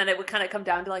 And then it would kind of come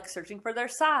down to like searching for their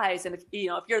size. And if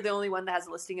you're the only one that has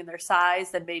a listing in their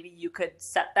size, then maybe you could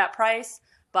set that price.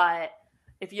 But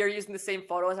if you're using the same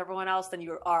photo as everyone else, then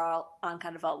you are on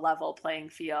kind of a level playing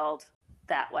field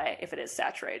that way if it is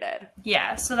saturated.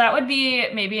 Yeah, so that would be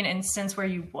maybe an instance where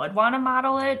you would want to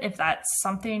model it if that's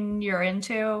something you're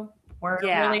into. Or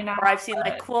really not. Or I've seen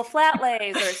like cool flat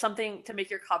lays or something to make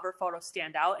your cover photo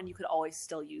stand out, and you could always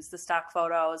still use the stock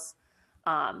photos.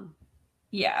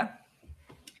 Yeah.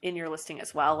 In your listing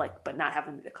as well, like, but not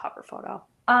having the cover photo.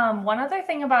 One other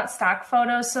thing about stock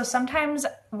photos. So sometimes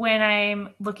when I'm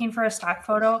looking for a stock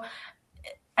photo,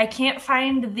 I can't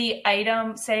find the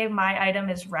item, say my item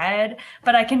is red,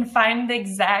 but I can find the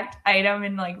exact item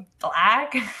in like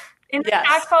black in the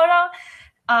stock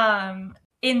photo.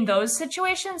 In those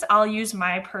situations, I'll use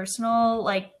my personal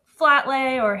like flat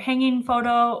lay or hanging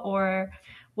photo or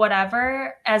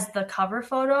whatever as the cover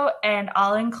photo, and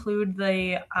I'll include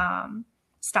the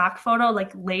stock photo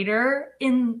like later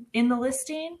in the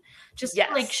listing, just to,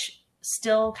 like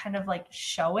still kind of like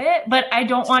show it, but I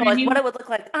don't want like what it would look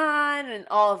like on and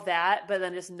all of that, but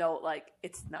then just note like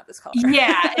it's not this color.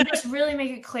 Yeah, and just really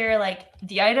make it clear like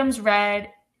the item's red,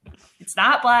 it's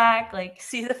not black. Like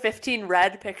see the 15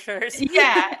 red pictures.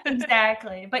 Yeah,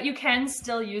 exactly. But you can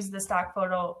still use the stock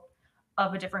photo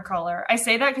of a different color. I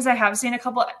say that because I have seen a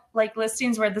couple like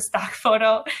listings where the stock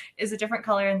photo is a different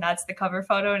color and that's the cover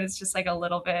photo, and it's just like a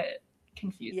little bit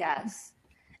confusing. Yes.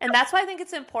 And that's why I think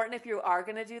it's important if you are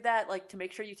going to do that, like to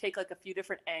make sure you take like a few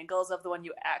different angles of the one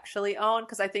you actually own.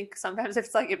 Because I think sometimes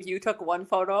it's like if you took one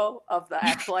photo of the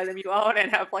actual item you own and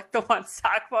have like the one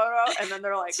stock photo, and then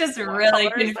they're like, it's just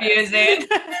really confusing.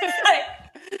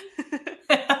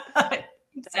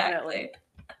 Exactly.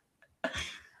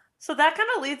 So that kind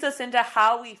of leads us into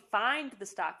how we find the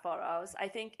stock photos. I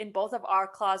think in both of our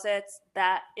closets,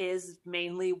 that is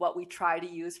mainly what we try to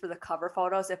use for the cover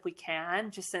photos if we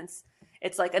can, just since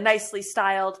it's like a nicely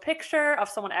styled picture of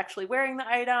someone actually wearing the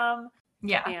item.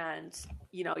 Yeah. And,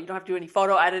 you know, you don't have to do any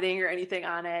photo editing or anything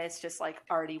on it. It's just like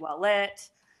already well lit.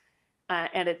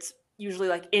 And it's usually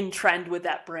like in trend with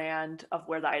that brand of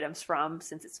where the item's from,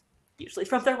 since it's usually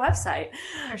from their website.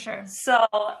 For sure. So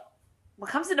what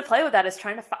comes into play with that is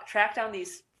trying to track down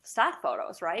these stock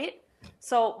photos, right?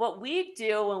 So what we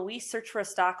do when we search for a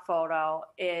stock photo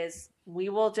is we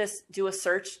will just do a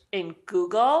search in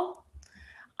Google.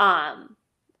 I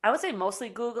would say mostly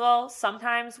Google.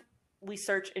 Sometimes we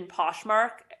search in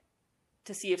Poshmark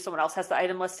to see if someone else has the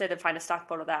item listed and find a stock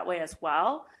photo that way as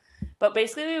well. But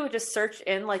basically we would just search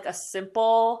in like a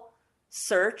simple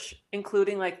search,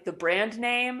 including like the brand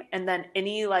name and then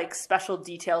any like special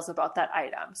details about that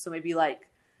item. So maybe like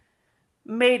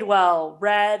Madewell,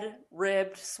 red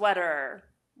ribbed sweater,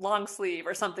 long sleeve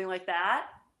or something like that.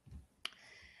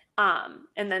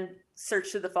 And then search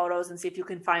through the photos and see if you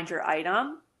can find your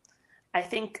item. I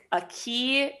think a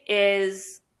key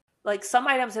is like some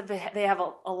items, if they have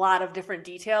a lot of different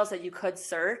details that you could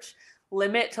search,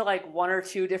 limit to like one or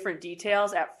two different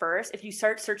details at first. If you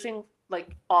start searching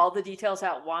like all the details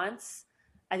at once,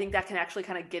 I think that can actually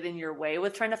kind of get in your way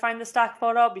with trying to find the stock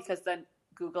photo, because then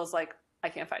Google's like, I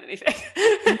can't find anything.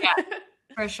 Yeah,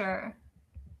 for sure.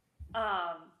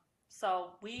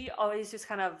 So we always just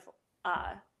kind of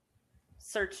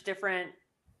search different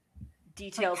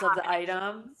details of the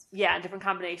item. Yeah, different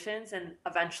combinations. And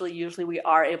eventually, usually we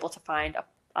are able to find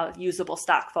a usable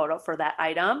stock photo for that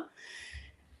item,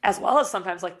 as well as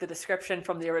sometimes like the description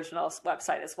from the original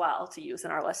website as well to use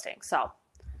in our listing. So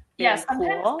yeah,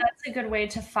 sometimes that's a good way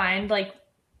to find like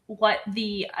what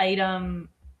the item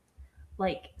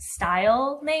like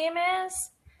style name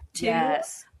is too.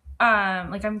 Yes.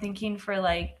 Like I'm thinking for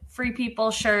like Free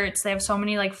People shirts, they have so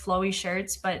many like flowy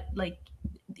shirts, but like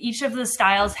each of the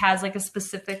styles has like a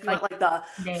specific like the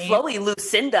name. Flowy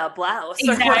Lucinda blouse.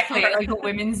 Exactly, like a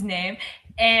women's name.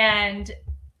 And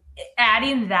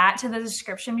adding that to the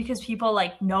description, because people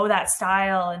like know that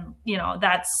style and you know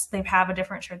they have a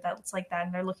different shirt that's like that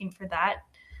and they're looking for that.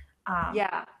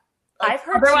 Yeah. Like, I've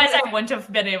heard otherwise I wouldn't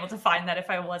have been able to find that if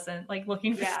I wasn't like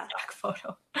looking for stock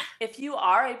photo. If you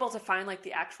are able to find like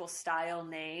the actual style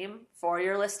name for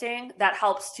your listing, that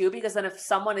helps too, because then if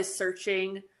someone is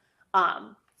searching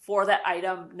for that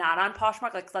item not on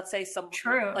Poshmark, like let's say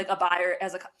like a buyer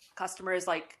as a customer is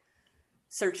like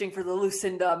searching for the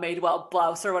Lucinda Madewell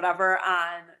blouse or whatever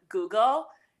on Google,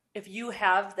 if you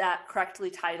have that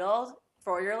correctly titled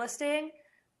for your listing,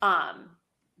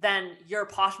 then your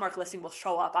Poshmark listing will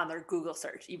show up on their Google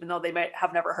search, even though they might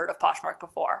have never heard of Poshmark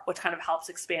before, which kind of helps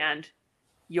expand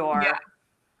your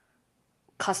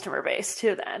customer base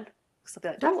too then. So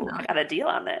they'll be like, oh, I got a deal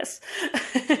on this.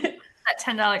 That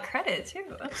 $10 credit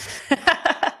too.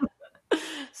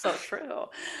 So true.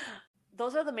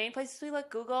 Those are the main places we look,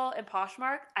 Google and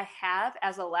Poshmark. I have,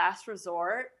 as a last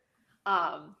resort,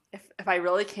 if I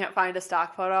really can't find a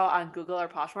stock photo on Google or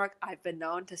Poshmark, I've been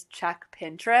known to check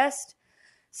Pinterest.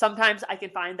 Sometimes I can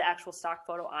find the actual stock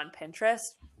photo on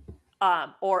Pinterest,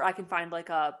 or I can find like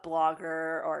a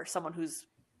blogger or someone who's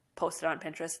posted on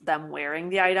Pinterest them wearing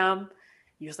the item,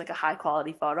 use like a high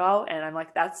quality photo, and I'm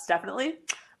like, that's definitely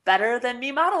better than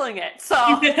me modeling it.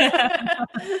 So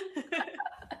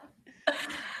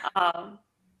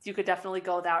you could definitely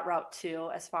go that route too,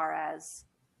 as far as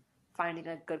finding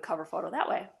a good cover photo that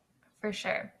way. For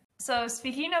sure. So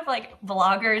speaking of like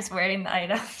vloggers wearing the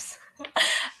items,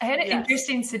 I had an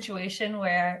interesting situation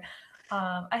where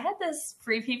I had this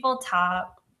Free People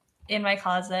top in my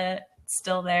closet,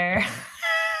 still there.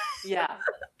 Yeah.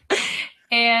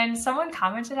 And someone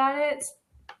commented on it,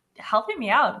 helping me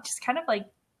out, just kind of like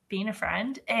being a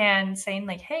friend and saying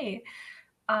like, hey,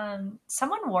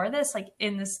 someone wore this like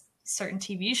in this certain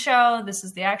TV show. This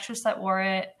is the actress that wore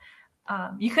it.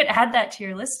 You could add that to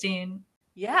your listing.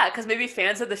 Yeah, because maybe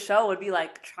fans of the show would be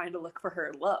like trying to look for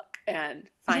her look and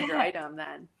find your item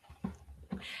then.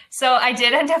 So I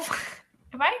did end up,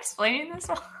 am I explaining this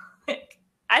well?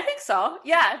 I think so.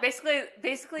 Yeah,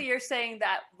 basically you're saying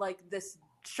that like this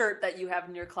shirt that you have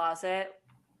in your closet,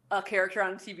 a character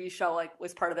on a TV show like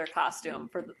was part of their costume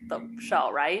for the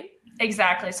show, right?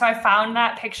 Exactly. So I found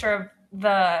that picture of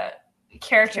the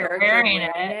character wearing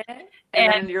it.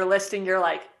 And then you're listing, you're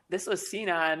like, this was seen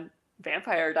on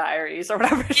Vampire Diaries or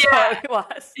whatever show it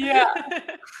was. Yeah.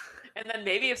 And then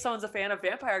maybe if someone's a fan of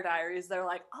Vampire Diaries, they're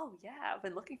like, oh yeah, I've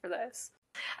been looking for this.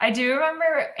 I do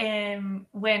remember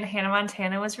when Hannah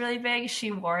Montana was really big,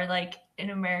 she wore like an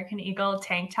American Eagle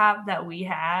tank top that we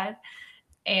had.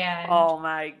 And oh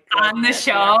my goodness, on the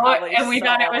show, and we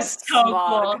thought it was so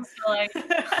cool. So like,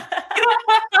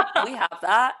 we have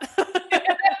that.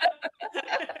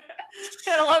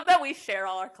 I love that we share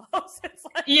all our clothes. It's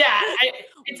like,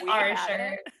 it's our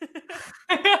shirt.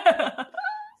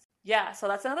 Yeah, so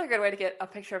that's another good way to get a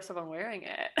picture of someone wearing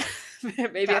it.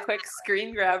 Maybe a quick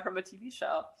screen grab from a TV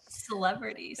show.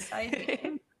 Celebrity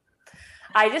sighting.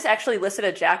 I just actually listed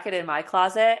a jacket in my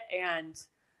closet, and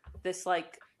this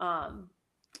like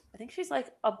I think she's like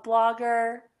a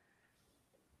blogger,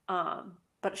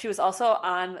 but she was also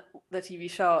on the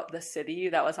TV show The City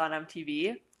that was on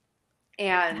MTV,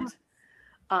 and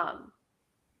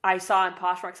I saw in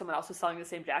Poshmark someone else was selling the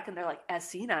same jacket, and they're like, as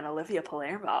seen on Olivia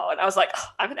Palermo, and I was like, oh,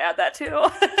 I'm gonna add that too.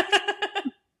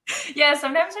 Yeah,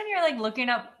 sometimes when you're like looking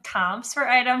up comps for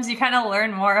items, you kind of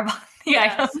learn more about the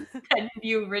items than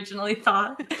you originally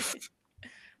thought.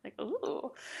 Like,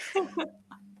 ooh,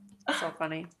 so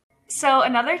funny. So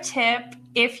another tip,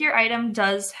 if your item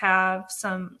does have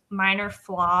some minor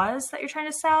flaws that you're trying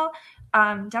to sell,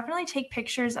 definitely take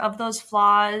pictures of those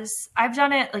flaws. I've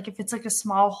done it, like if it's like a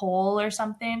small hole or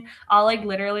something, I'll like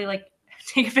literally like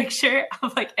take a picture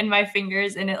of like in my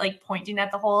fingers and it like pointing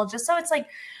at the hole, just so it's like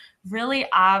really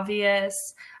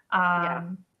obvious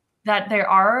that there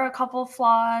are a couple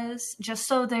flaws, just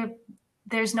so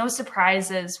there's no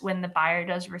surprises when the buyer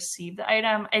does receive the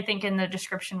item. I think in the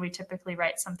description, we typically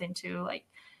write something to like,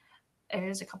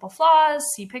 there's a couple flaws,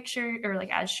 see picture, or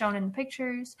like as shown in the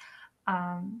pictures.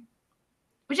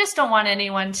 We just don't want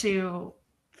anyone to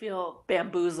feel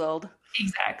bamboozled.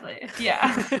 Exactly.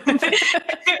 Yeah.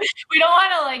 We don't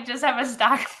want to like just have a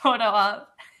stock photo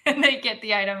up and they get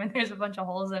the item and there's a bunch of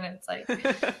holes in it. It's like,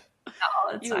 no,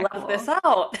 it's you not left cool. this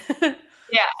out.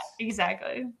 Yeah,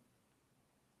 exactly.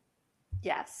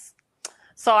 Yes.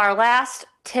 So our last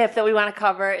tip that we want to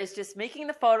cover is just making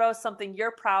the photos something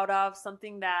you're proud of,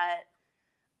 something that,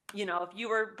 you know, if you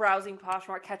were browsing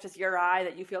Poshmark catches your eye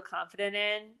that you feel confident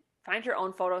in, find your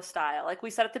own photo style. Like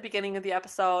we said at the beginning of the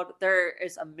episode, there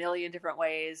is a million different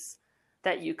ways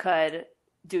that you could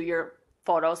do your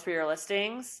photos for your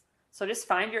listings. So just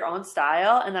find your own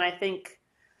style. And then I think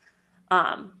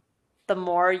the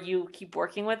more you keep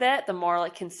working with it, the more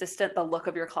like consistent the look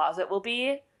of your closet will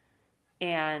be.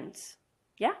 And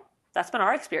yeah, that's been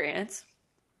our experience.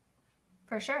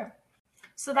 For sure.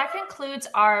 So that concludes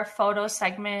our photo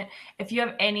segment. If you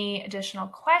have any additional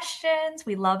questions,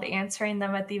 we love answering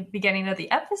them at the beginning of the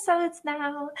episodes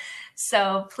now.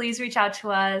 So please reach out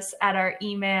to us at our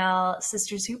email,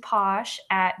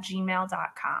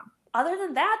 sisterswhoposh@gmail.com. Other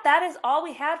than that, that is all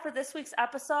we had for this week's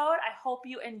episode. I hope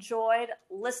you enjoyed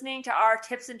listening to our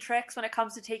tips and tricks when it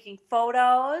comes to taking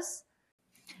photos.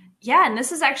 Yeah, and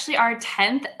this is actually our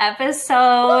 10th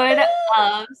episode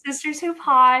of Sisters Who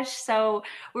Posh. So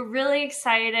we're really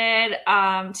excited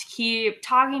to keep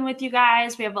talking with you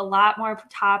guys. We have a lot more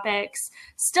topics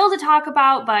still to talk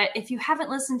about, but if you haven't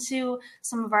listened to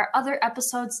some of our other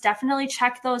episodes, definitely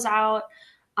check those out.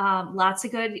 Lots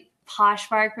of good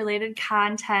Poshmark related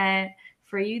content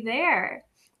for you there.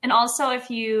 And also,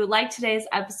 if you like today's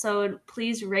episode,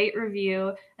 please rate,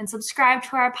 review, and subscribe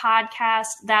to our podcast.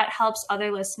 That helps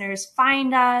other listeners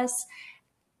find us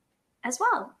as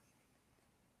well.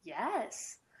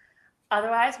 Yes.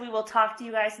 Otherwise, we will talk to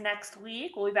you guys next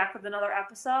week. We'll be back with another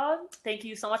episode. Thank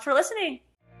you so much for listening.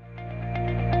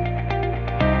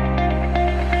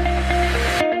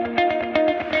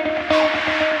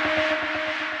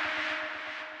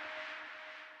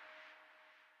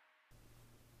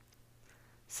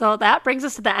 So that brings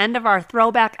us to the end of our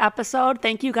throwback episode.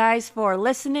 Thank you guys for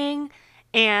listening.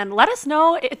 And let us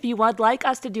know if you would like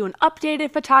us to do an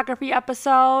updated photography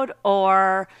episode,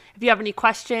 or if you have any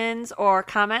questions or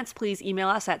comments, please email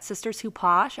us at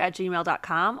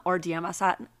sisterswhoposh@gmail.com or DM us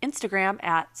on Instagram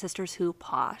at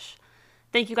sisterswhoposh.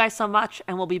 Thank you guys so much,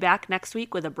 and we'll be back next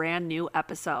week with a brand new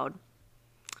episode.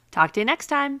 Talk to you next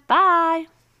time. Bye.